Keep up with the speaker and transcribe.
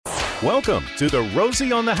Welcome to the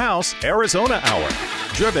Rosie on the House Arizona Hour,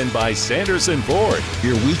 driven by Sanderson Ford.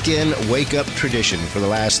 Your weekend wake-up tradition for the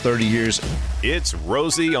last 30 years. It's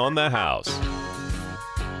Rosie on the House.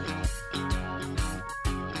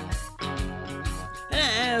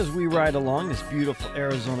 As we ride along this beautiful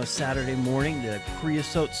Arizona Saturday morning, the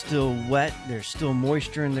creosote's still wet. There's still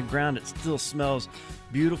moisture in the ground. It still smells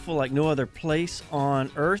beautiful like no other place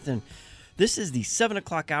on earth. And this is the 7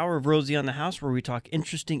 o'clock hour of Rosie on the House, where we talk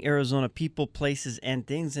interesting Arizona people, places, and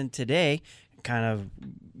things. And today, kind of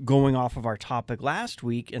going off of our topic last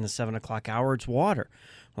week in the 7 o'clock hour, it's water.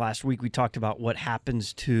 Last week we talked about what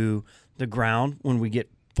happens to the ground when we get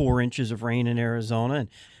 4 inches of rain in Arizona.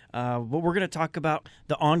 And but we're going to talk about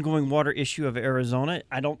the ongoing water issue of Arizona.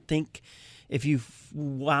 I don't think if you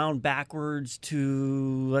wound backwards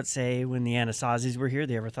to, let's say, when the Anasazis were here,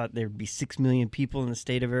 they ever thought there would be 6 million people in the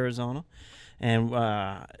state of Arizona. And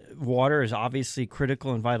water is obviously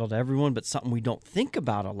critical and vital to everyone, but something we don't think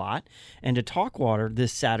about a lot. And to talk water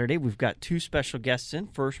this Saturday, we've got 2 special guests in.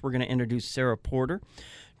 First, we're going to introduce Sarah Porter,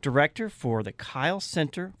 Director for the Kyle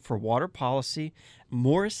Center for Water Policy,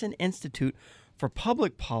 Morrison Institute for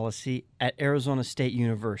Public Policy at Arizona State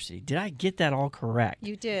University. Did I get that all correct?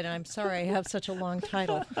 You did. I'm sorry I have such a long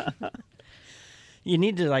title. You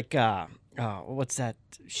need to what's that?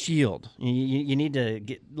 Shield. You need to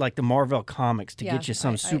get like the Marvel comics to get you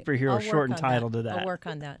some superhero shortened title to that. I'll work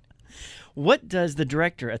on that. What does the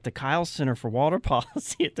director at the Kyle Center for Water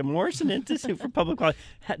Policy at the Morrison Institute for Public Policy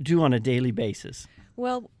do on a daily basis?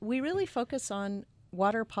 Well, we really focus on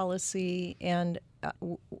water policy and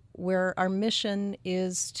where our mission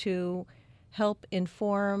is to help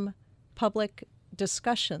inform public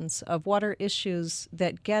discussions of water issues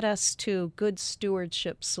that get us to good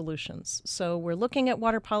stewardship solutions. So we're looking at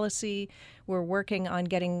water policy. We're working on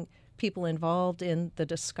getting people involved in the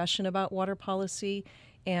discussion about water policy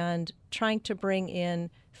and trying to bring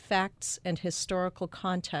in facts and historical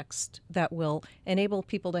context that will enable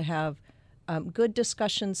people to have good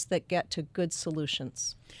discussions that get to good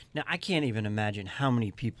solutions. Now, I can't even imagine how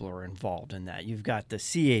many people are involved in that. You've got the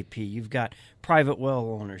CAP, you've got private well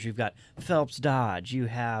owners, you've got Phelps Dodge, you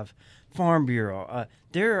have Farm Bureau.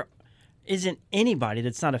 There isn't anybody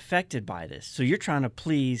that's not affected by this. So you're trying to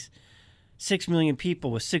please 6 million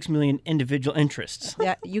people with 6 million individual interests.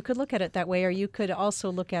 Yeah, you could look at it that way, or you could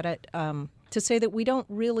also look at it to say that we don't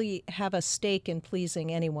really have a stake in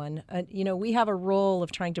pleasing anyone. We have a role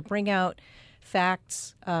of trying to bring out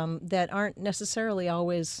facts that aren't necessarily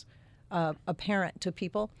always apparent to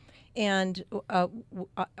people. And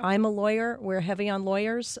I'm a lawyer. We're heavy on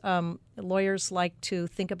lawyers. Lawyers like to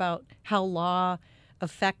think about how law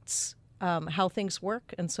affects how things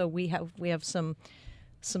work, and so we have some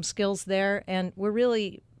skills there. And we're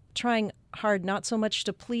really trying hard not so much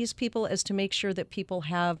to please people as to make sure that people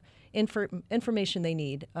have information they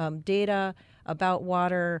need, data about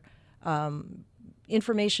water,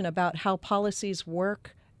 information about how policies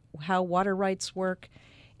work, how water rights work,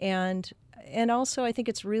 and also I think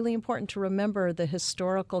it's really important to remember the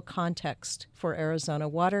historical context for Arizona.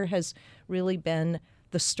 Water has really been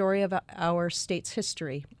the story of our state's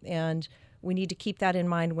history, and we need to keep that in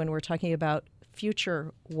mind when we're talking about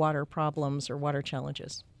future water problems or water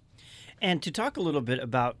challenges. And to talk a little bit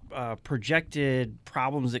about projected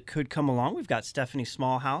problems that could come along, we've got Stephanie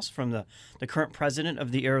Smallhouse from the current president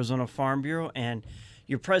of the Arizona Farm Bureau, and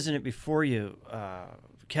your president before you,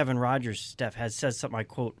 Kevin Rogers, Steph, has said something I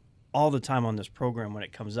quote all the time on this program when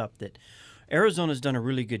it comes up, that Arizona's done a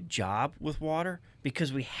really good job with water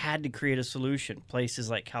because we had to create a solution.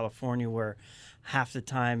 Places like California where half the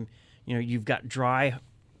time, you've got dry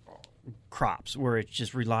crops where it's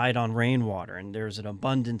just relied on rainwater and there's an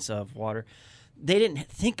abundance of water. They didn't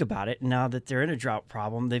think about it. Now that they're in a drought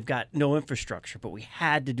problem, they've got no infrastructure, but we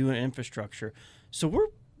had to do an infrastructure. So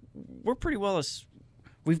we're pretty well,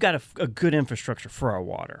 we've got a good infrastructure for our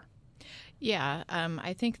water. Yeah,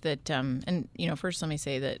 I think that, first let me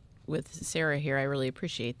say that with Sarah here, I really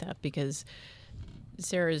appreciate that because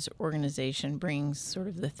Sarah's organization brings sort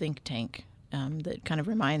of the think tank that kind of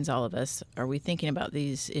reminds all of us, are we thinking about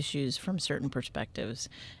these issues from certain perspectives,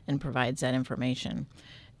 and provides that information.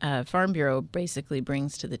 Farm Bureau basically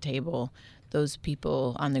brings to the table those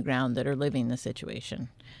people on the ground that are living the situation.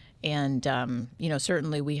 And,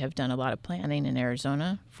 certainly we have done a lot of planning in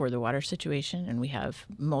Arizona for the water situation, and we have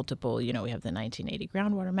multiple, we have the 1980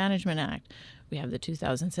 Groundwater Management Act, we have the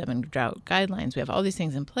 2007 drought guidelines, we have all these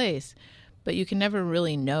things in place. But you can never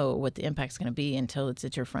really know what the impact's going to be until it's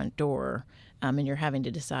at your front door, and you're having to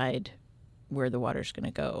decide where the water's going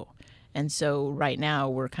to go. And so right now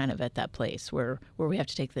we're kind of at that place where we have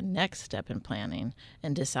to take the next step in planning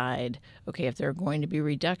and decide, okay, if there are going to be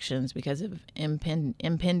reductions because of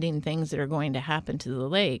impending things that are going to happen to the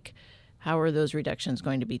lake, how are those reductions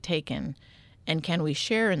going to be taken? And can we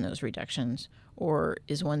share in those reductions, or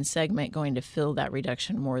is one segment going to fill that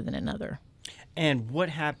reduction more than another? And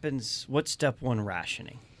what's step one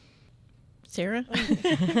rationing? Sarah?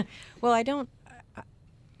 Well,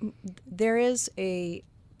 there is a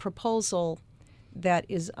proposal that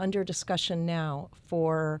is under discussion now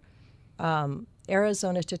for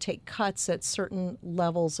Arizona to take cuts at certain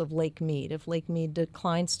levels of Lake Mead. If Lake Mead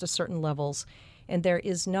declines to certain levels, and there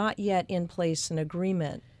is not yet in place an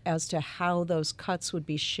agreement as to how those cuts would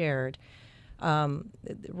be shared.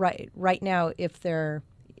 Right now,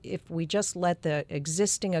 if we just let the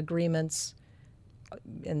existing agreements,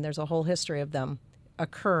 and there's a whole history of them,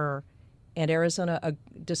 occur, and Arizona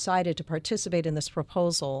decided to participate in this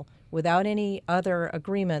proposal without any other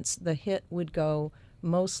agreements, the hit would go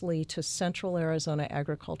mostly to central Arizona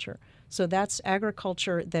agriculture. So that's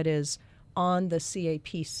agriculture that is on the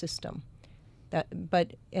CAP system.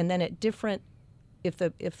 And then at different, if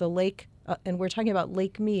the lake, and we're talking about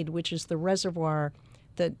Lake Mead, which is the reservoir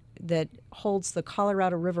that holds the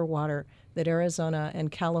Colorado River water that Arizona and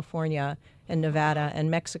California and Nevada and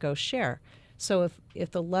Mexico share. So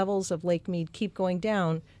if the levels of Lake Mead keep going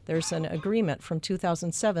down, there's an agreement from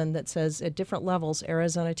 2007 that says at different levels,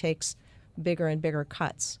 Arizona takes bigger and bigger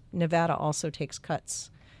cuts. Nevada also takes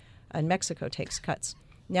cuts, and Mexico takes cuts.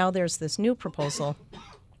 Now there's this new proposal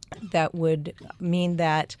that would mean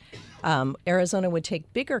that Arizona would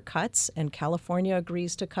take bigger cuts, and California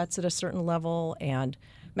agrees to cuts at a certain level, and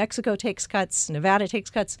Mexico takes cuts, Nevada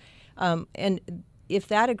takes cuts. And if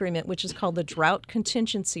that agreement, which is called the Drought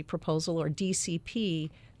Contingency Proposal, or DCP,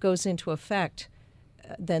 goes into effect,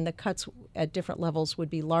 then the cuts at different levels would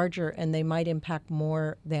be larger, and they might impact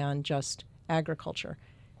more than just agriculture.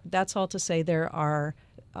 That's all to say there are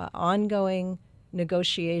ongoing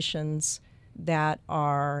negotiations that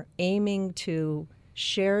are aiming to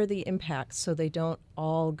share the impacts so they don't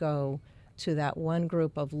all go to that one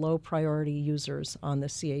group of low priority users on the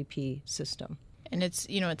CAP system. And it's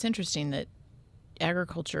interesting that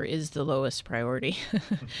agriculture is the lowest priority,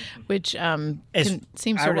 which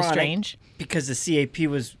seems sort of strange. Because the CAP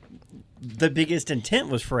was, the biggest intent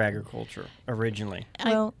was for agriculture originally.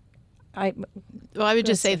 I would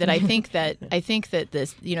just say that I think that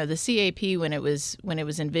this, the CAP when it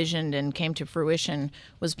was envisioned and came to fruition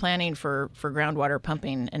was planning for groundwater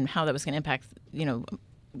pumping and how that was going to impact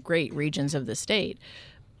great regions of the state.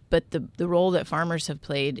 But the role that farmers have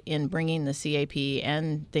played in bringing the CAP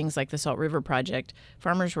and things like the Salt River Project,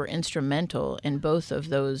 farmers were instrumental in both of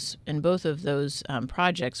those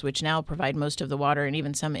projects, which now provide most of the water and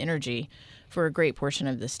even some energy for a great portion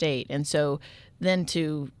of the state. And so then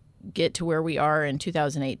to get to where we are in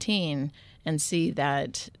 2018 and see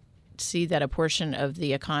that a portion of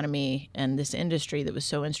the economy and this industry that was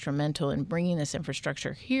so instrumental in bringing this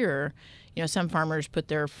infrastructure here, some farmers put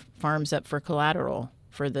their farms up for collateral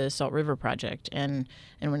for the Salt River Project. And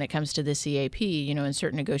when it comes to the CAP, in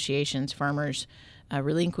certain negotiations, farmers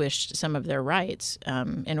relinquished some of their rights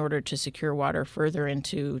in order to secure water further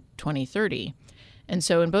into 2030. And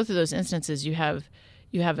so in both of those instances, you have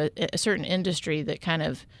a certain industry that kind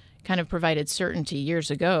of provided certainty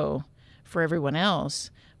years ago for everyone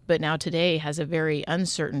else, but now today has a very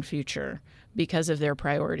uncertain future because of their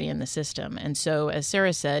priority in the system. And so, as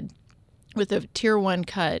Sarah said, with the Tier 1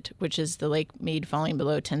 cut, which is the Lake Mead falling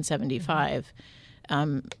below 1075,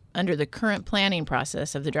 under the current planning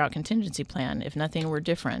process of the Drought Contingency Plan, if nothing were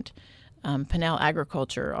different, Pinal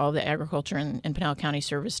Agriculture, all the agriculture in Pinal County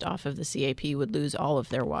serviced off of the CAP would lose all of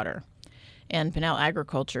their water. And Pinal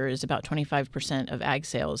Agriculture is about 25% of ag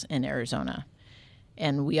sales in Arizona.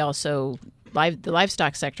 And we also, the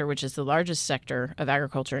livestock sector, which is the largest sector of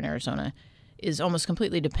agriculture in Arizona, is almost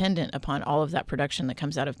completely dependent upon all of that production that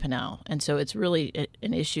comes out of Pinal. And so it's really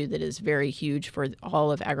an issue that is very huge for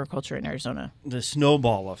all of agriculture in Arizona. The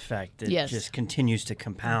snowball effect that Yes. just continues to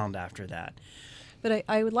compound after that. But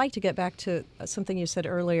I would like to get back to something you said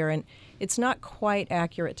earlier, and it's not quite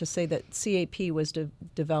accurate to say that CAP was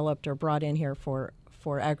developed or brought in here for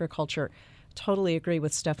agriculture. Totally agree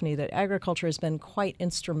with Stephanie that agriculture has been quite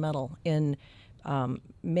instrumental in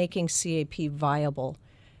making CAP viable.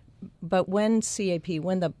 But when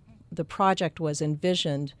the project was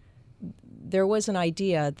envisioned, there was an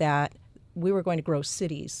idea that we were going to grow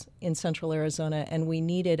cities in central Arizona, and we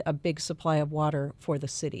needed a big supply of water for the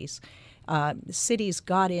cities. Cities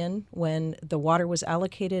got in when the water was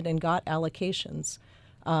allocated and got allocations.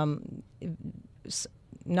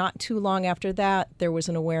 not too long after that, there was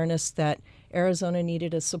an awareness that Arizona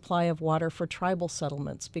needed a supply of water for tribal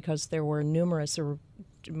settlements because there were numerous,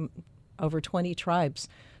 over 20 tribes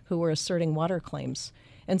who were asserting water claims.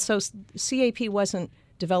 And so CAP wasn't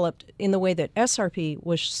developed in the way that SRP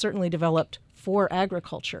was certainly developed for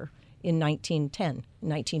agriculture in 1910,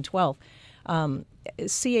 1912.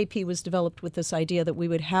 CAP was developed with this idea that we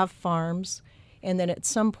would have farms, and then at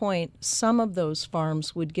some point, some of those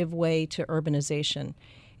farms would give way to urbanization.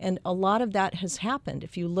 And a lot of that has happened.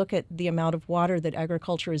 If you look at the amount of water that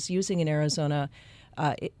agriculture is using in Arizona,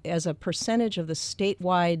 as a percentage of the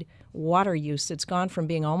statewide water use, it's gone from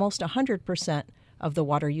being almost 100% of the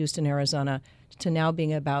water used in Arizona to now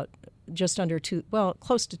being about just under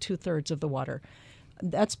close to 2/3 of the water.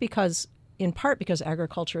 That's in part because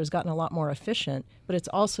agriculture has gotten a lot more efficient, but it's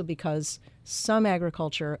also because some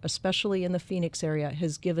agriculture, especially in the Phoenix area,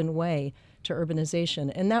 has given way to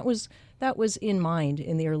urbanization. And that was in mind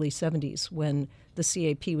in the early 70s when the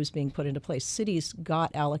CAP was being put into place. Cities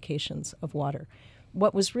got allocations of water.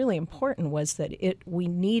 What was really important was that we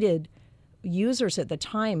needed users at the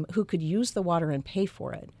time who could use the water and pay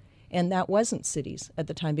for it. And that wasn't cities at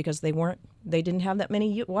the time because they didn't have that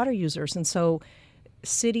many water users. And so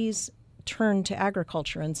cities turned to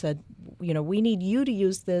agriculture and said, we need you to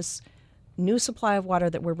use this new supply of water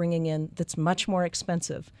that we're bringing in that's much more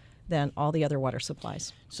expensive than all the other water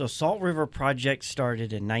supplies. So Salt River Project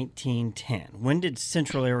started in 1910. When did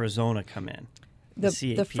Central Arizona come in? The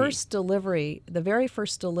very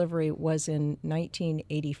first delivery was in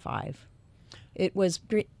 1985. It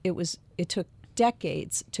took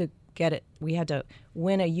decades to get it. We had to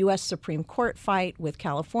win a U.S. Supreme Court fight with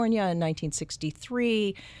California in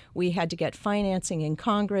 1963. We had to get financing in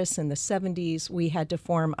Congress in the 70s. We had to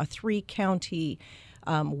form a 3-county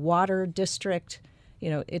water district.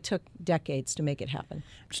 It took decades to make it happen.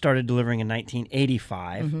 Started delivering in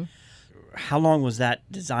 1985. Mm-hmm. How long was that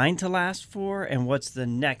designed to last for, and what's the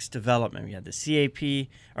next development? We had the CAP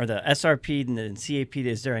or the SRP and then CAP.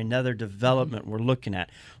 Is there another development we're looking at?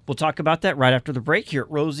 We'll talk about that right after the break here at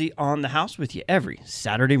Rosie on the House with you every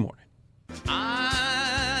Saturday morning.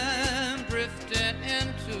 I'm drifting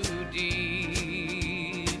into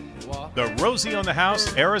deep water. The Rosie on the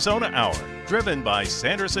House Arizona Hour, driven by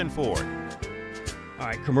Sanderson Ford. All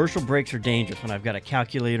right, commercial breaks are dangerous when I've got a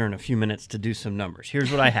calculator and a few minutes to do some numbers. Here's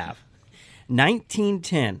what I have.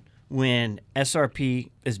 1910, when SRP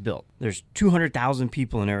is built, there's 200,000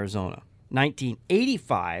 people in Arizona.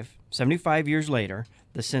 1985, 75 years later,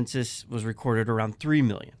 the census was recorded around 3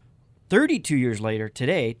 million. 32 years later,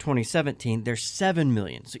 today, 2017, there's 7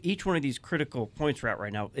 million. So each one of these critical points we're at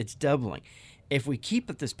right now, it's doubling. If we keep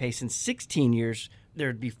at this pace in 16 years,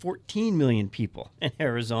 there'd be 14 million people in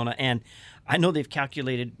Arizona. And I know they've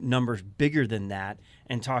calculated numbers bigger than that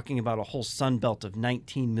and talking about a whole sun belt of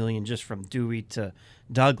 19 million just from Dewey to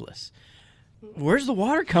Douglas. Where's the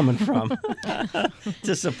water coming from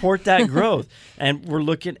to support that growth? And we're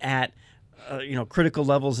looking at critical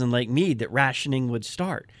levels in Lake Mead that rationing would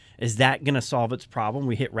start. Is that going to solve its problem?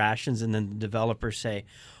 We hit rations and then the developers say,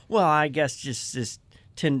 well, I guess just this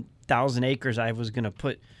 10,000 acres I was going to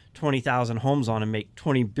put 20,000 homes on and make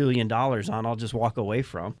 $20 billion on, I'll just walk away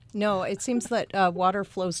from. No, it seems that water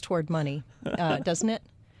flows toward money, doesn't it?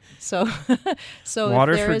 So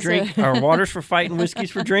water's for drink, or water's for fighting,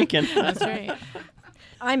 whiskey's for drinking. That's right.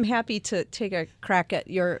 I'm happy to take a crack at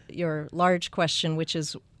your large question, which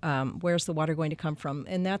is where's the water going to come from?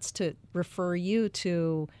 And that's to refer you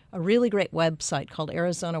to a really great website called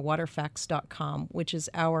ArizonaWaterFacts.com, which is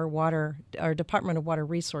our Department of Water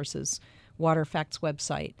Resources Water Facts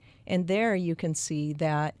website. And there you can see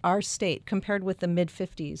that our state, compared with the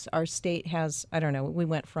mid-50s, our state has, we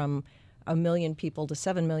went from 1 million people to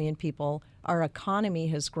 7 million people. Our economy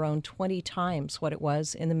has grown 20 times what it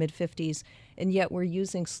was in the mid-50s, and yet we're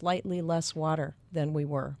using slightly less water than we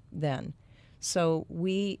were then. So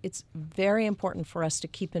it's very important for us to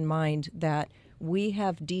keep in mind that we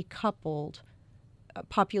have decoupled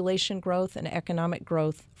population growth and economic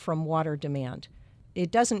growth from water demand. It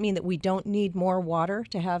doesn't mean that we don't need more water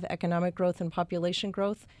to have economic growth and population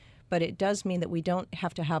growth, but it does mean that we don't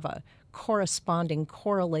have to have a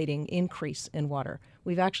correlating increase in water.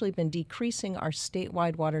 We've actually been decreasing our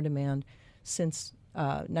statewide water demand since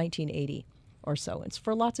 1980 or so. It's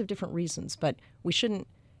for lots of different reasons, but we shouldn't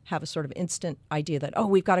have a sort of instant idea that,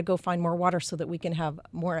 we've got to go find more water so that we can have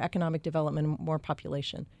more economic development and more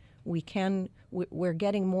population. We're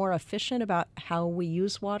getting more efficient about how we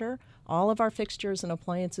use water. All of our fixtures and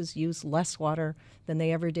appliances use less water than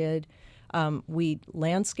they ever did. We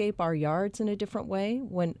landscape our yards in a different way.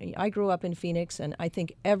 When I grew up in Phoenix, and I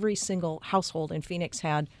think every single household in Phoenix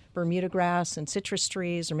had Bermuda grass and citrus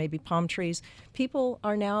trees or maybe palm trees. People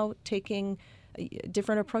are now taking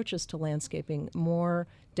different approaches to landscaping, more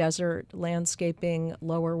desert landscaping,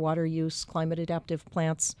 lower water use, climate adaptive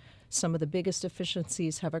plants. Some of the biggest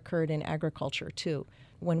efficiencies have occurred in agriculture too.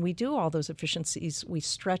 When we do all those efficiencies, we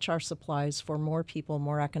stretch our supplies for more people,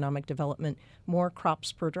 more economic development, more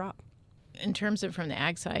crops per drop. In terms of from the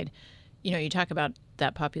ag side, you talk about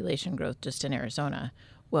that population growth just in Arizona.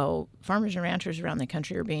 Well, farmers and ranchers around the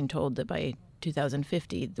country are being told that by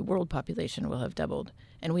 2050, the world population will have doubled,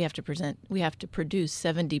 and we have to produce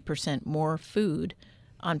 70% more food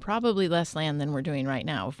on probably less land than we're doing right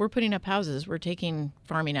now. If we're putting up houses, we're taking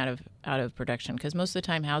farming out of production, because most of the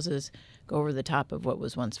time houses go over the top of what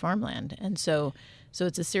was once farmland. And so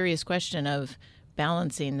it's a serious question of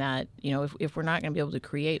balancing that. If we're not going to be able to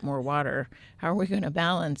create more water, how are we going to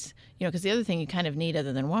balance, because the other thing you kind of need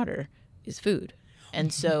other than water is food.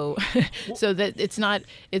 And so that it's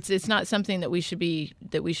not something that we should be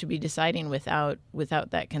deciding without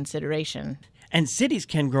that consideration. And cities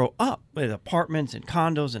can grow up with apartments and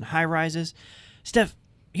condos and high rises. Steph,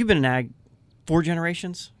 you've been in ag 4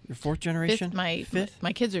 generations? Your 4th generation? Fifth?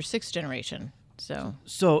 My kids are 6th generation.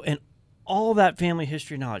 So in all that family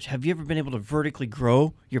history knowledge, have you ever been able to vertically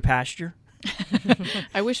grow your pasture?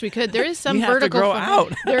 I wish we could. There is some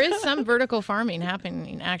There is some vertical farming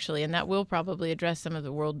happening actually, and that will probably address some of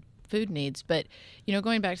the world food needs. But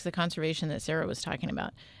going back to the conservation that Sarah was talking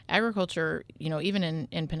about, agriculture, even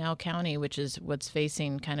in Pinal County, which is what's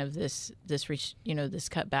facing kind of this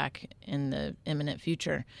cutback in the imminent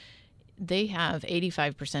future, they have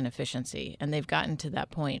 85% efficiency, and they've gotten to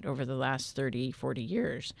that point over the last 30, 40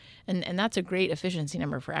 years. And that's a great efficiency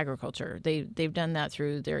number for agriculture. They've done that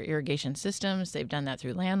through their irrigation systems. They've done that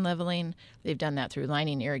through land leveling. They've done that through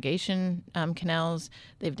lining irrigation canals.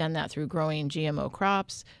 They've done that through growing GMO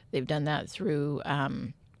crops. They've done that through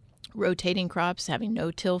rotating crops, having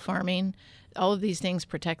no-till farming. All of these things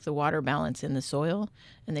protect the water balance in the soil,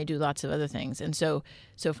 and they do lots of other things. And so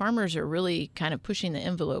farmers are really kind of pushing the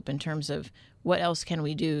envelope in terms of what else can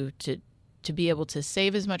we do to be able to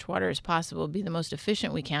save as much water as possible, be the most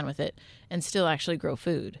efficient we can with it, and still actually grow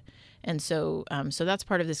food. And so that's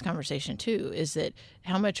part of this conversation too, is that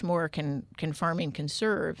how much more can farming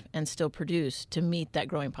conserve and still produce to meet that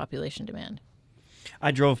growing population demand?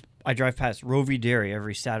 I drive past Rovey Dairy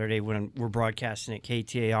every Saturday when we're broadcasting at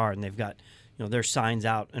KTAR, and they've got their signs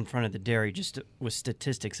out in front of the dairy with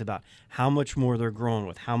statistics about how much more they're growing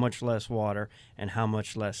with how much less water and how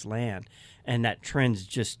much less land. And that trend's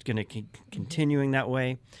just going to continuing that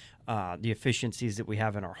way. The efficiencies that we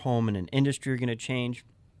have in our home and in industry are going to change.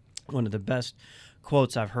 One of the best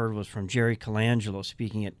quotes I've heard was from Jerry Colangelo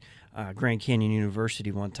speaking at Grand Canyon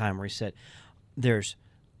University one time, where he said, "There's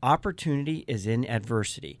opportunity is in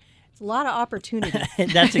adversity." A lot of opportunity.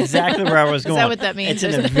 That's exactly where I was going. Is that what that means?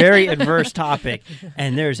 It's in a very adverse topic,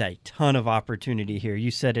 and there's a ton of opportunity here. You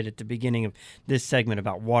said it at the beginning of this segment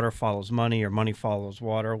about water follows money or money follows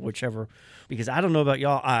water, whichever. Because I don't know about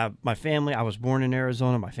y'all. My family, I was born in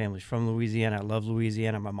Arizona. My family's from Louisiana. I love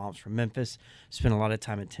Louisiana. My mom's from Memphis. Spent a lot of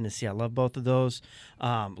time in Tennessee. I love both of those.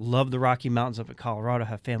 Love the Rocky Mountains up in Colorado.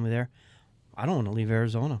 Have family there. I don't want to leave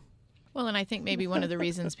Arizona. Well, and I think maybe one of the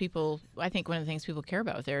things people care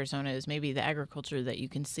about with Arizona is maybe the agriculture that you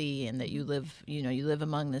can see, and that you live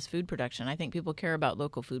among this food production. I think people care about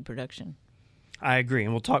local food production. I agree.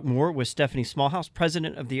 And we'll talk more with Stephanie Smallhouse,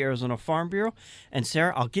 president of the Arizona Farm Bureau. And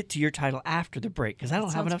Sarah, I'll get to your title after the break because I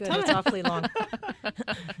don't have enough time. It's awfully long.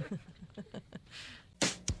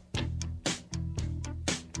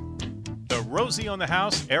 The Rosie on the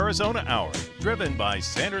House Arizona Hour, driven by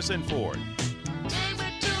Sanderson Ford.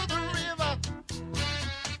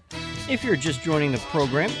 If you're just joining the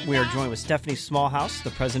program, we are joined with Stephanie Smallhouse, the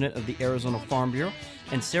president of the Arizona Farm Bureau,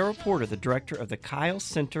 and Sarah Porter, the director of the Kyle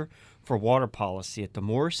Center for Water Policy at the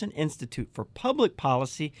Morrison Institute for Public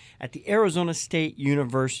Policy at the Arizona State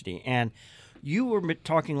University. And you were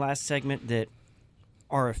talking last segment that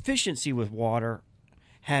our efficiency with water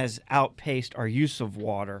has outpaced our use of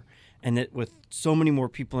water, and that with so many more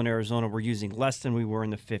people in Arizona, we're using less than we were in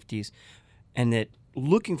the 50s, and that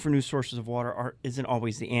looking for new sources of water isn't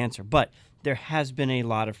always the answer. But there has been a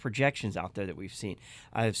lot of projections out there that we've seen.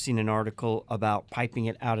 I've seen an article about piping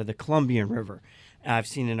it out of the Columbian River. I've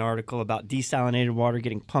seen an article about desalinated water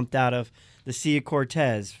getting pumped out of the Sea of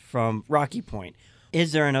Cortez from Rocky Point.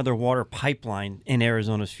 Is there another water pipeline in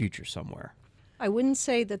Arizona's future somewhere? I wouldn't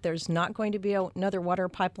say that there's not going to be another water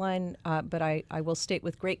pipeline, but I will state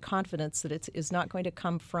with great confidence that it is not going to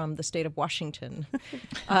come from the state of Washington.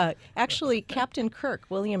 Actually, Captain Kirk,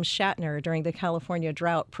 William Shatner, during the California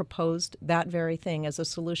drought, proposed that very thing as a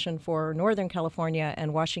solution for Northern California,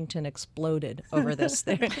 and Washington exploded over this.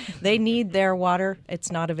 They need their water.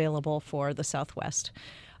 It's not available for the Southwest.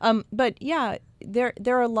 But yeah, there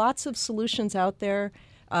are lots of solutions out there.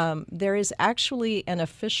 There is actually an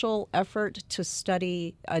official effort to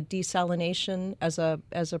study desalination as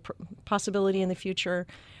a possibility in the future.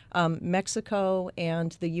 Mexico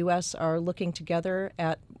and the U.S. are looking together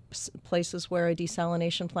at places where a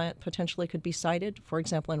desalination plant potentially could be sited, for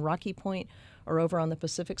example, in Rocky Point or over on the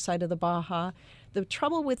Pacific side of the Baja. The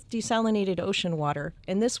trouble with desalinated ocean water,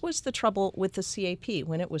 and this was the trouble with the CAP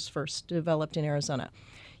when it was first developed in Arizona,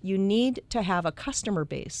 you need to have a customer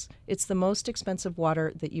base. It's the most expensive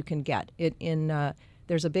water that you can get.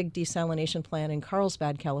 There's a big desalination plant in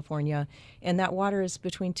Carlsbad, California, and that water is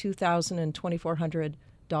between $2,000 and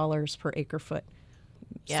 $2,400 per acre foot.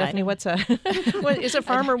 Yeah, Stephanie, is a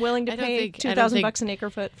farmer willing to pay $2,000 an acre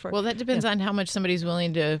foot for? Well, that depends on how much somebody's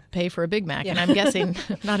willing to pay for a Big Mac, and I'm guessing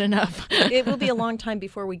not enough. It will be a long time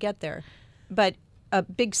before we get there, but a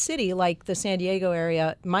big city like the San Diego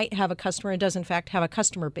area might have a customer and does in fact have a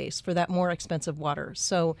customer base for that more expensive water.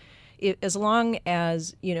 So as long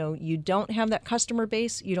as you don't have that customer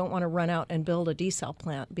base, you don't want to run out and build a desal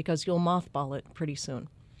plant because you'll mothball it pretty soon.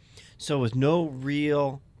 So with no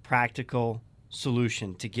real practical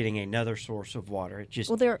solution to getting another source of water,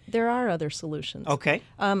 there are other solutions. Okay.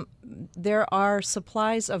 There are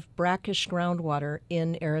supplies of brackish groundwater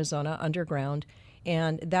in Arizona underground,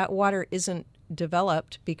 and that water isn't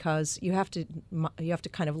developed because you have to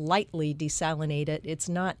kind of lightly desalinate it. It's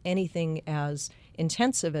not anything as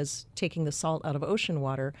intensive as taking the salt out of ocean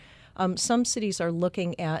water. Some cities are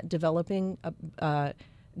looking at developing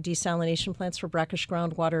desalination plants for brackish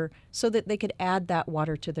groundwater so that they could add that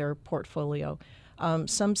water to their portfolio.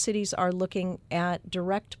 Some cities are looking at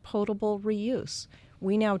direct potable reuse.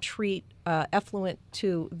 We now treat effluent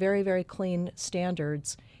to very, very clean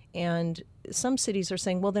standards, and some cities are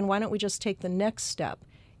saying, well, then why don't we just take the next step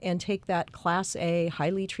and take that Class A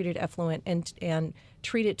highly treated effluent and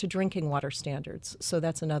treat it to drinking water standards. So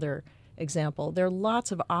that's another example. There are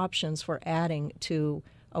lots of options for adding to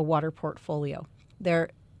a water portfolio. They're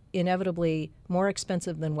inevitably more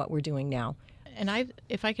expensive than what we're doing now. And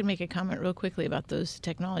if I could make a comment real quickly about those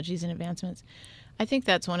technologies and advancements, I think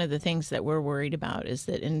that's one of the things that we're worried about is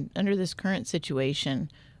that under this current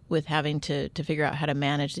situation with having to figure out how to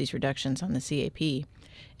manage these reductions on the CAP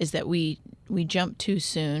is that we jump too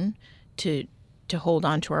soon to hold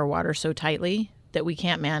on to our water so tightly that we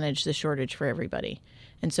can't manage the shortage for everybody.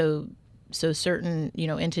 And so certain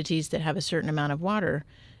entities that have a certain amount of water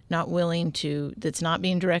not willing to, that's not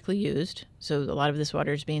being directly used, so a lot of this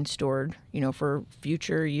water is being stored for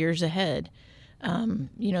future years ahead.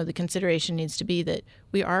 The consideration needs to be that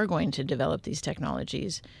we are going to develop these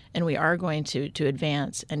technologies and we are going to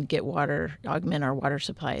advance and get water, augment our water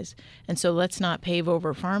supplies. And so let's not pave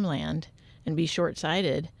over farmland and be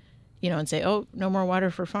short-sighted, and say, oh, no more water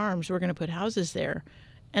for farms, we're going to put houses there.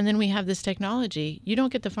 And then we have this technology, you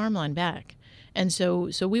don't get the farmland back. And so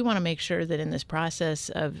we want to make sure that in this process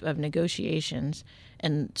of negotiations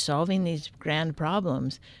and solving these grand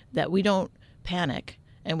problems that we don't panic.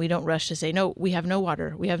 And we don't rush to say, no, we have no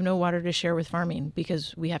water. We have no water to share with farming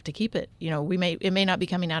because we have to keep it. It may not be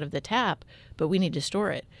coming out of the tap, but we need to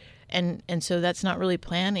store it. And so that's not really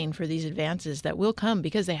planning for these advances that will come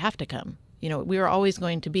because they have to come. We are always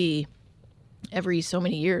going to be every so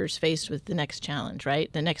many years faced with the next challenge,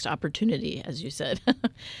 right? The next opportunity, as you said.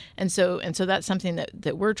 and so that's something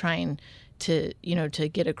that we're trying to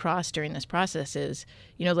get across during this process is,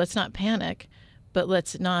 let's not panic, but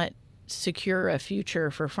let's not secure a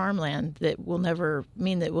future for farmland that will never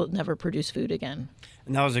mean that we'll never produce food again.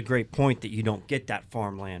 And that was a great point, that you don't get that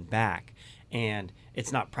farmland back. And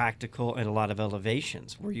it's not practical in a lot of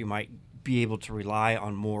elevations where you might be able to rely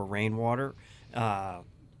on more rainwater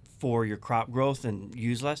for your crop growth and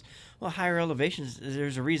use less. Well, higher elevations,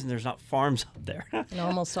 there's a reason there's not farms up there. And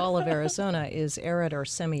almost all of Arizona is arid or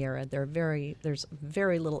semi-arid. There's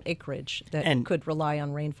very little acreage that could rely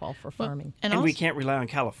on rainfall for farming. And we can't rely on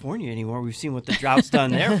California anymore. We've seen what the drought's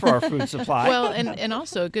done there for our food supply. Well, and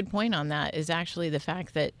also a good point on that is actually the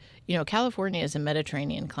fact that, California is a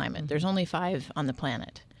Mediterranean climate. There's only 5 on the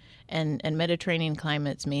planet. And Mediterranean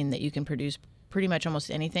climates mean that you can produce pretty much almost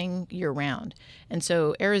anything year round. And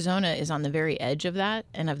so Arizona is on the very edge of that,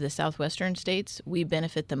 and of the southwestern states, we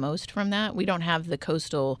benefit the most from that. We don't have the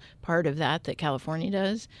coastal part of that California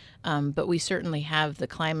does, but we certainly have the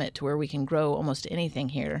climate to where we can grow almost anything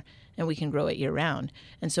here, and we can grow it year round.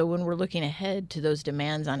 And so when we're looking ahead to those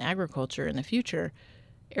demands on agriculture in the future,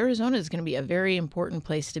 Arizona is going to be a very important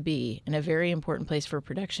place to be and a very important place for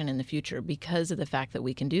production in the future because of the fact that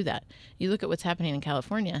we can do that. You look at what's happening in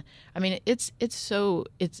California. I mean, it's so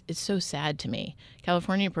sad to me.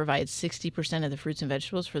 California provides 60% of the fruits and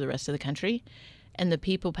vegetables for the rest of the country, and the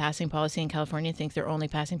people passing policy in California think they're only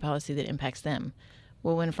passing policy that impacts them.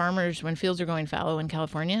 Well, when fields are going fallow in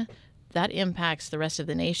California, that impacts the rest of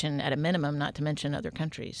the nation at a minimum, not to mention other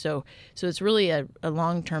countries. So it's really a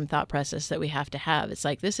long-term thought process that we have to have. It's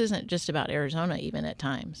like, this isn't just about Arizona even at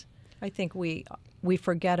times. I think we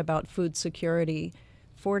forget about food security.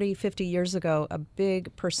 40, 50 years ago, a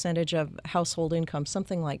big percentage of household income,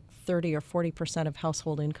 something like 30 or 40% of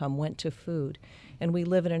household income went to food. And we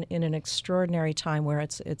live in an extraordinary time where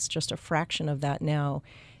it's just a fraction of that now.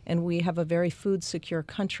 And we have a very food secure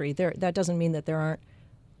country. That doesn't mean that there aren't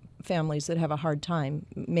families that have a hard time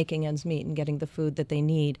making ends meet and getting the food that they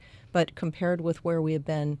need. But compared with where we have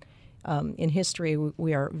been in history,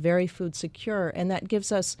 we are very food secure, and that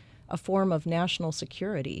gives us a form of national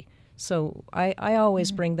security. So I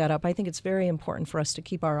always bring that up. I think it's very important for us to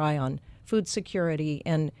keep our eye on food security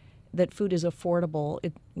and that food is affordable.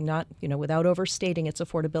 It not, without overstating its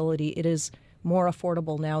affordability, it is more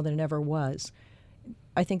affordable now than it ever was.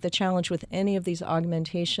 I think the challenge with any of these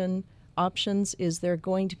augmentation options is they're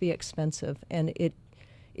going to be expensive, and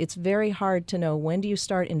it's very hard to know when do you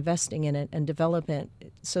start investing in it and develop it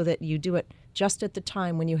so that you do it just at the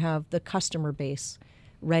time when you have the customer base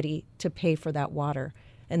ready to pay for that water.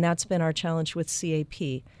 And that's been our challenge with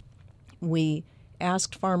CAP. We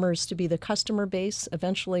asked farmers to be the customer base.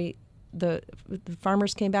 Eventually, the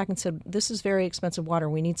farmers came back and said, this is very expensive water.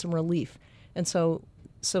 We need some relief. And so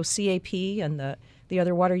CAP and the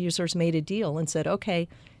other water users made a deal and said, okay,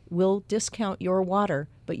 we'll discount your water,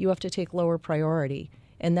 but you have to take lower priority.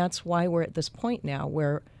 And that's why we're at this point now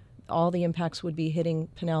where all the impacts would be hitting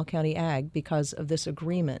Pinal County Ag because of this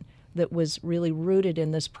agreement that was really rooted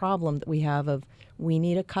in this problem that we have of we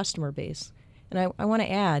need a customer base. And I want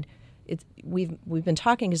to add, we've been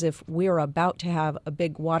talking as if we're about to have a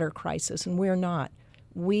big water crisis, and we're not.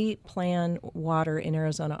 We plan water in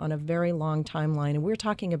Arizona on a very long timeline, and we're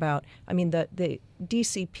talking about, the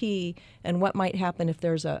DCP and what might happen if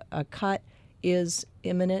there's a cut is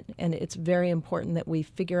imminent, and it's very important that we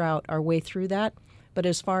figure out our way through that. But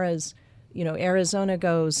as far as, Arizona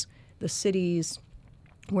goes, the cities,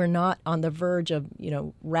 we're not on the verge of,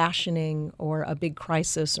 rationing or a big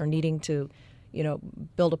crisis or needing to,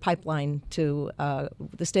 build a pipeline to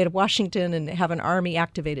the state of Washington and have an army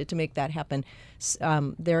activated to make that happen.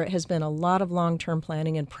 There has been a lot of long-term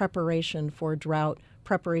planning and preparation for drought,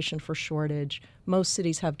 preparation for shortage. Most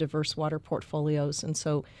cities have diverse water portfolios, and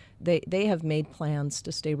so they have made plans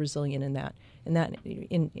to stay resilient in that. And that,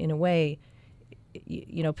 in a way,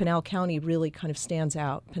 Pinal County really kind of stands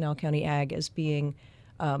out, Pinal County Ag, as being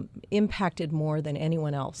impacted more than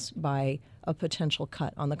anyone else by a potential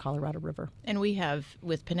cut on the Colorado River. And we have,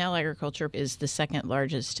 with Pinal Agriculture, is the second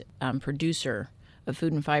largest producer of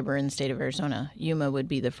food and fiber in the state of Arizona. Yuma would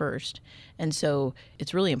be the first. And so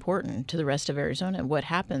it's really important to the rest of Arizona what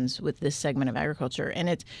happens with this segment of agriculture.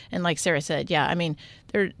 And like Sarah said,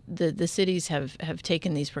 the cities have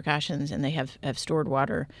taken these precautions and they have stored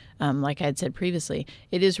water. Like I had said previously,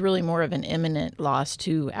 it is really more of an imminent loss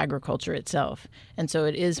to agriculture itself. And so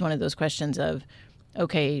it is one of those questions of,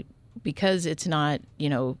 okay, because it's not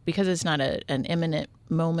an imminent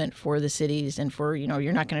moment for the cities and for,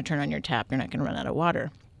 you're not going to turn on your tap, you're not going to run out of water.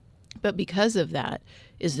 But because of that,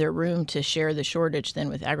 is there room to share the shortage then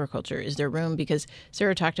with agriculture? Is there room, because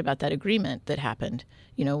Sarah talked about that agreement that happened,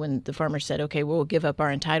 when the farmers said, okay, we'll give up our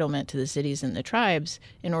entitlement to the cities and the tribes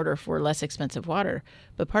in order for less expensive water.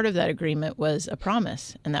 But part of that agreement was a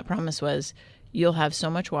promise, and that promise was you'll have so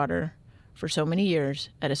much water for so many years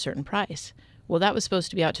at a certain price. Well, that was supposed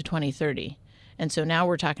to be out to 2030. And so now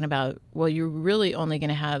we're talking about, well, you're really only going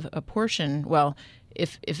to have a portion. Well,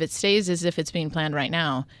 if it stays as if it's being planned right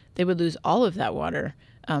now, they would lose all of that water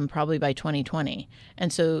probably by 2020.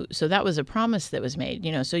 And so that was a promise that was made.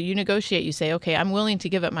 So you negotiate, you say, okay, I'm willing to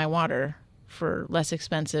give up my water for less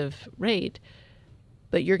expensive rate,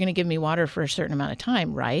 but you're going to give me water for a certain amount of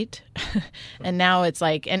time, right? And now it's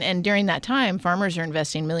like, and during that time, farmers are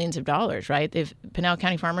investing millions of dollars, right? Pinal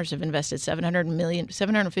County farmers have invested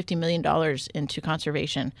 $750 million into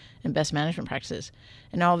conservation and best management practices.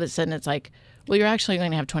 And all of a sudden it's like, well, you're actually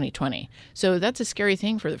going to have 2020. So that's a scary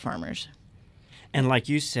thing for the farmers. And like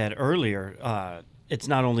you said earlier, it's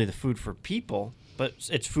not only the food for people, but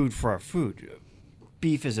it's food for our food.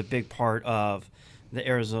 Beef is a big part of the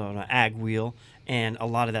Arizona ag wheel, and a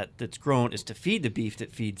lot of that's grown is to feed the beef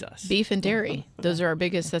that feeds us. Beef and dairy, that's our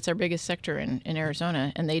biggest sector in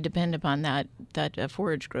Arizona, and they depend upon that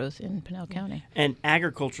forage growth in Pinal County. And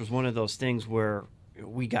agriculture is one of those things where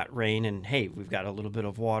we got rain and, hey, we've got a little bit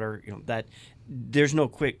of water. That there's no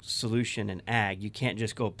quick solution in ag. You can't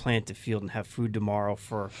just go plant the field and have food tomorrow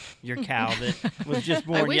for your cow that was just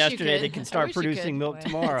born yesterday that can start producing milk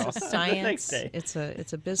tomorrow. It's a science. It's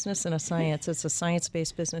a business and a science. It's a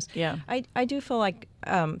science-based business. Yeah. I do feel like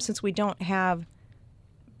since we don't have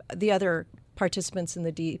the other participants in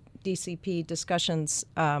the DCP discussions,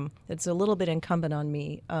 it's a little bit incumbent on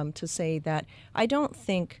me to say that I don't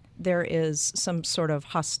think there is some sort of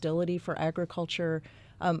hostility for agriculture.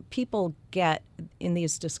 People get in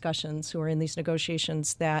these discussions who are in these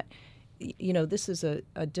negotiations that, this is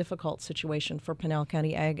a difficult situation for Pinal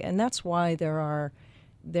County Ag, and that's why there are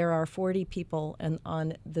 40 people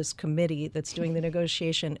on this committee that's doing the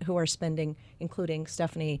negotiation who are spending, including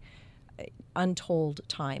Stephanie, untold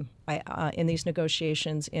time in these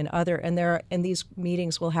negotiations. And these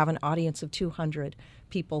meetings will have an audience of 200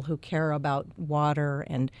 people who care about water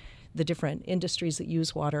and the different industries that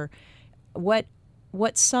use water. What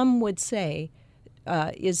some would say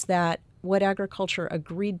is that what agriculture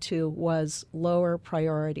agreed to was lower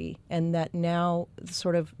priority, and that now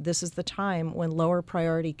this is the time when lower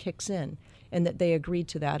priority kicks in, and that they agreed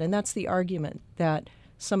to that. And that's the argument that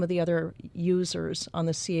some of the other users on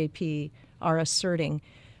the CAP are asserting.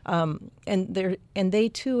 And they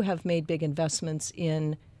too have made big investments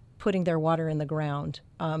in putting their water in the ground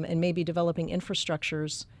and maybe developing infrastructure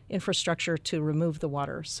to remove the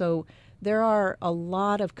water. So there are a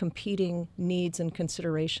lot of competing needs and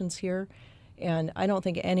considerations here, and I don't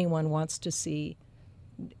think anyone wants to see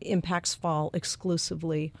impacts fall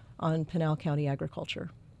exclusively on Pinal County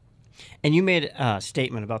agriculture. And you made a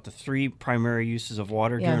statement about the 3 primary uses of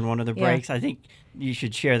water during one of the breaks. I think you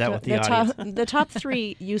should share that with the audience. The top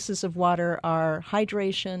 3 uses of water are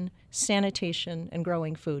hydration, sanitation, and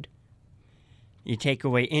growing food. You take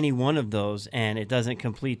away any one of those, and it doesn't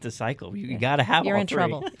complete the cycle. You got to have all 3.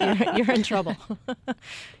 Trouble. You're in trouble.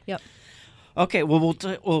 Yep. Okay, well,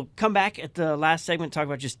 we'll come back at the last segment and talk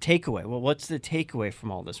about just takeaway. Well, what's the takeaway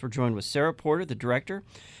from all this? We're joined with Sarah Porter, the director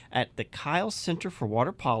at the Kyle Center for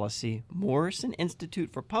Water Policy, Morrison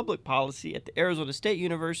Institute for Public Policy at the Arizona State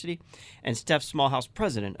University, and Steph Smallhouse,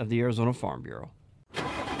 president of the Arizona Farm Bureau.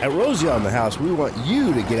 At Rosie on the House, we want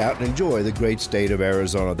you to get out and enjoy the great state of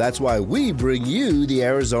Arizona. That's why we bring you the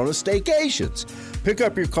Arizona Staycations. Pick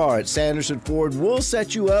up your car at Sanderson Ford, and we'll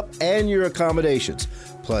set you up and your accommodations.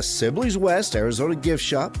 Plus Sibley's West Arizona Gift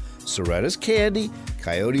Shop, Soretta's Candy,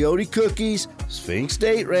 Coyote Odie Cookies, Sphinx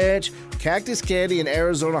Date Ranch, Cactus Candy, and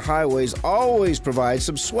Arizona Highways always provide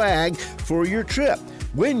some swag for your trip.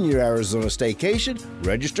 Win your Arizona Staycation.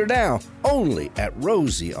 Register now only at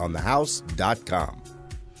rosieonthehouse.com.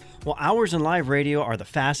 Well, hours in live radio are the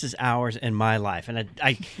fastest hours in my life. And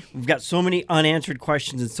we've got so many unanswered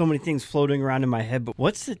questions and so many things floating around in my head. But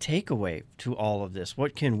what's the takeaway to all of this?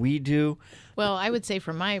 What can we do? Well, I would say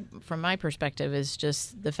from my perspective is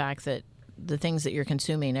just the fact that the things that you're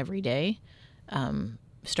consuming every day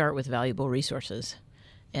start with valuable resources.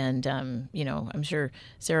 And I'm sure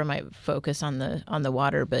Sarah might focus on the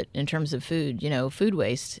water, but in terms of food, food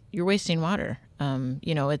waste, you're wasting water.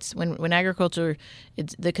 It's when agriculture,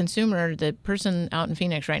 it's the consumer, the person out in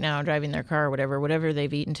Phoenix right now driving their car, or whatever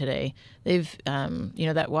they've eaten today, they've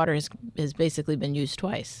that water has basically been used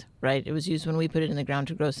twice, right? It was used when we put it in the ground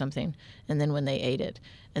to grow something, and then when they ate it.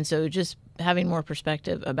 And so just having more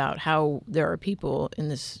perspective about how there are people in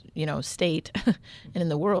this state and in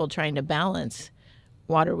the world trying to balance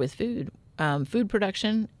water with food. Food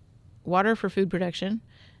production, water for food production,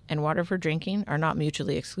 and water for drinking are not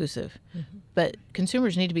mutually exclusive. Mm-hmm. But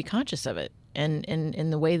consumers need to be conscious of it and in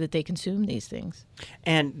the way that they consume these things.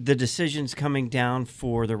 And the decisions coming down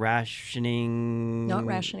for the rationing... Not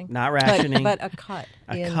rationing. But a cut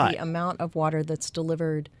the amount of water that's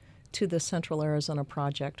delivered to the Central Arizona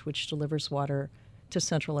Project, which delivers water to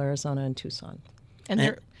Central Arizona and Tucson. And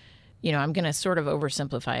I'm going to sort of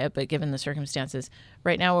oversimplify it, but given the circumstances,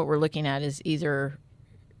 right now what we're looking at is either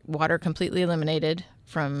water completely eliminated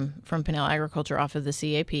from Pinal Agriculture off of the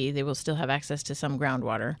CAP. They will still have access to some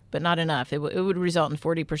groundwater, but not enough. It would result in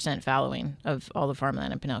 40% fallowing of all the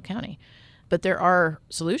farmland in Pinal County. But there are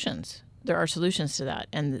solutions. there are solutions to that.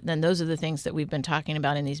 And then those are the things that we've been talking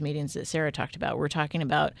about in these meetings that Sarah talked about. We're talking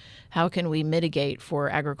about how can we mitigate for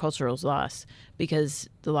agricultural loss, because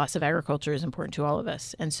the loss of agriculture is important to all of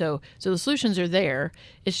us. And so the solutions are there.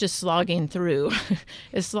 It's just slogging through.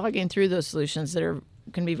 It's slogging through those solutions that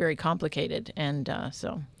can be very complicated. And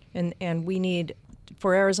And we need,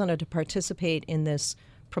 for Arizona to participate in this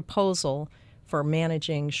proposal for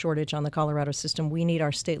managing shortage on the Colorado system, we need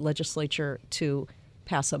our state legislature to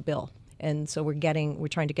pass a bill. And so we're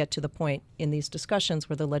trying to get to the point in these discussions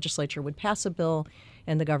where the legislature would pass a bill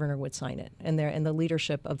and the governor would sign it. And the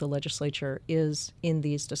leadership of the legislature is in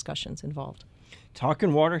these discussions involved.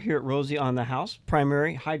 Talking water here at Rosie on the House.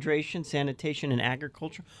 Primary, hydration, sanitation, and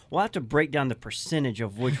agriculture. We'll have to break down the percentage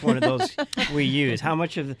of which one of those we use. How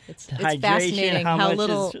much of it's hydration, fascinating how much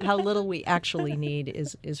little we actually need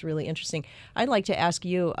is really interesting. I'd like to ask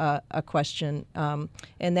you a question,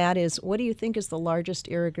 and that is, what do you think is the largest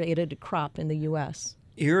irrigated crop in the U.S.?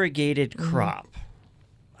 Irrigated crop.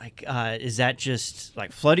 Like, is that just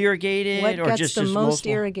like flood irrigated, What or gets just the most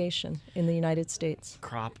multiple irrigation in the United States?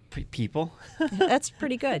 crop people? That's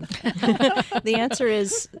pretty good. The answer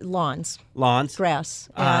is lawns, Lawns, grass,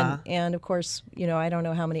 and of course, I don't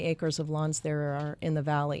know how many acres of lawns there are in the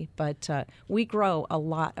valley, but we grow a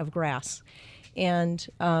lot of grass. And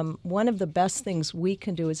one of the best things we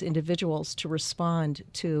can do as individuals to respond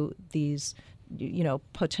to these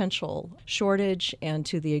potential shortage and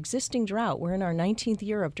to the existing drought, we're in our 19th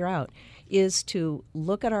year of drought, is to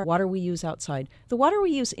look at our water we use outside. The water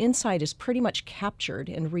we use inside is pretty much captured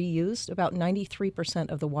and reused. About 93%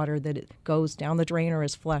 of the water that it goes down the drain or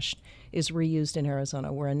is flushed is reused in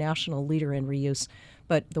Arizona. We're a national leader in reuse.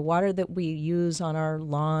 But the water that we use on our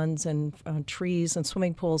lawns and trees and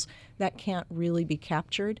swimming pools, that can't really be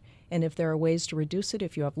captured. And if there are ways to reduce it,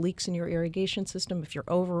 if you have leaks in your irrigation system, if you're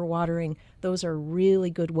overwatering, those are really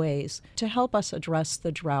good ways to help us address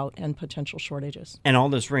the drought and potential shortages. and all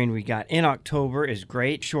this rain we got in October is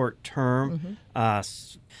great. Short term,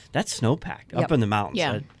 that's snowpack up Yep. in the mountains.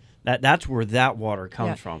 Yeah. That's where that water comes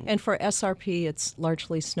Yeah. from. And for SRP, it's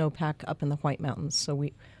largely snowpack up in the White Mountains. So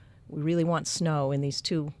we really want snow in these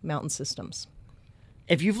two mountain systems.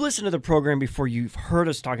 If you've listened to the program before, you've heard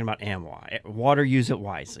us talking about AMWA, Water Use It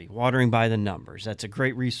Wisely, watering by the numbers. That's a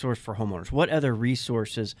great resource for homeowners. What other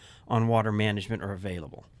resources on water management are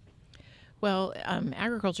available? Well,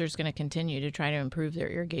 agriculture is going to continue to try to improve their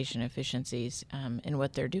irrigation efficiencies in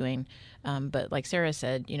what they're doing. But like Sarah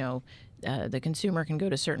said, the consumer can go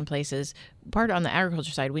to certain places. Part on the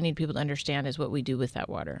agriculture side, we need people to understand is what we do with that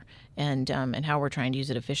water and how we're trying to use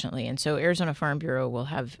it efficiently. And so Arizona Farm Bureau will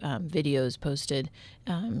have videos posted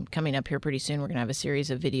coming up here pretty soon. We're going to have a series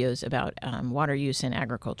of videos about water use in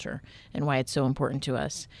agriculture and why it's so important to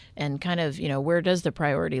us. And kind of, where does the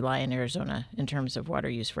priority lie in Arizona in terms of water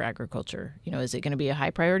use for agriculture? Is it going to be a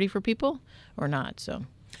high priority for people or not? So.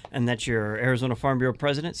 And that's your Arizona Farm Bureau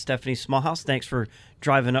President, Stephanie Smallhouse. Thanks for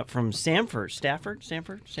driving up from San Manuel.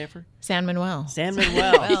 San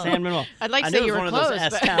Manuel. San Manuel. I'd like to I say knew you it were was one close,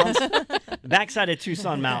 of those S but- towns. Backside of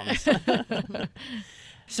Tucson Mountains.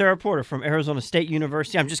 Sarah Porter from Arizona State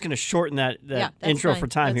University. I'm just going to shorten that that's intro fine. for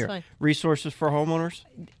time That's here. fine. Resources for homeowners,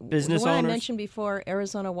 business The one owners. I mentioned before,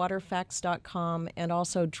 ArizonaWaterFacts.com and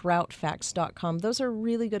also DroughtFacts.com. Those are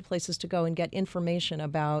really good places to go and get information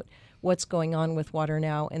about what's going on with water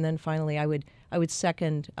now. And then finally, I would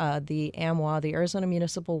second the AMWA, the Arizona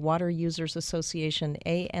Municipal Water Users Association,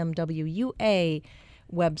 AMWUA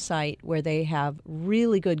website, where they have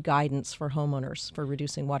really good guidance for homeowners for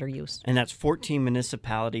reducing water use. And that's 14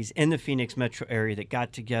 municipalities in the Phoenix metro area that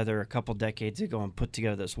got together a couple decades ago and put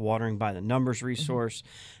together this watering by the numbers resource,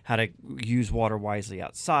 how to use water wisely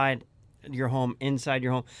outside your home, inside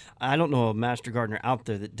your home. I don't know a master gardener out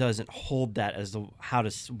there that doesn't hold that as the how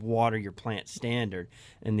to water your plant standard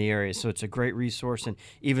in the area. So it's a great resource. And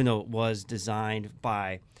even though it was designed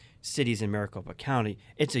by cities in Maricopa County,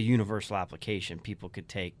 it's a universal application people could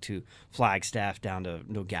take to Flagstaff down to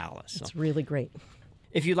Nogales. So It's really great.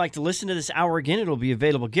 if you'd like to listen to this hour again, it'll be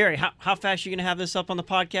available. Gary, how fast are you going to have this up on the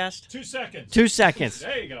podcast? 2 seconds. 2 seconds.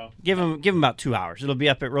 There you go. Give them about 2 hours. It'll be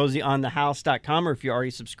up at rosieonthehouse.com, or if you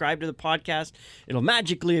already subscribed to the podcast, it'll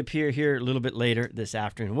magically appear here a little bit later this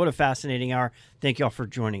afternoon. What a fascinating hour. Thank you all for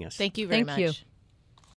joining us. Thank you very Thank you. much.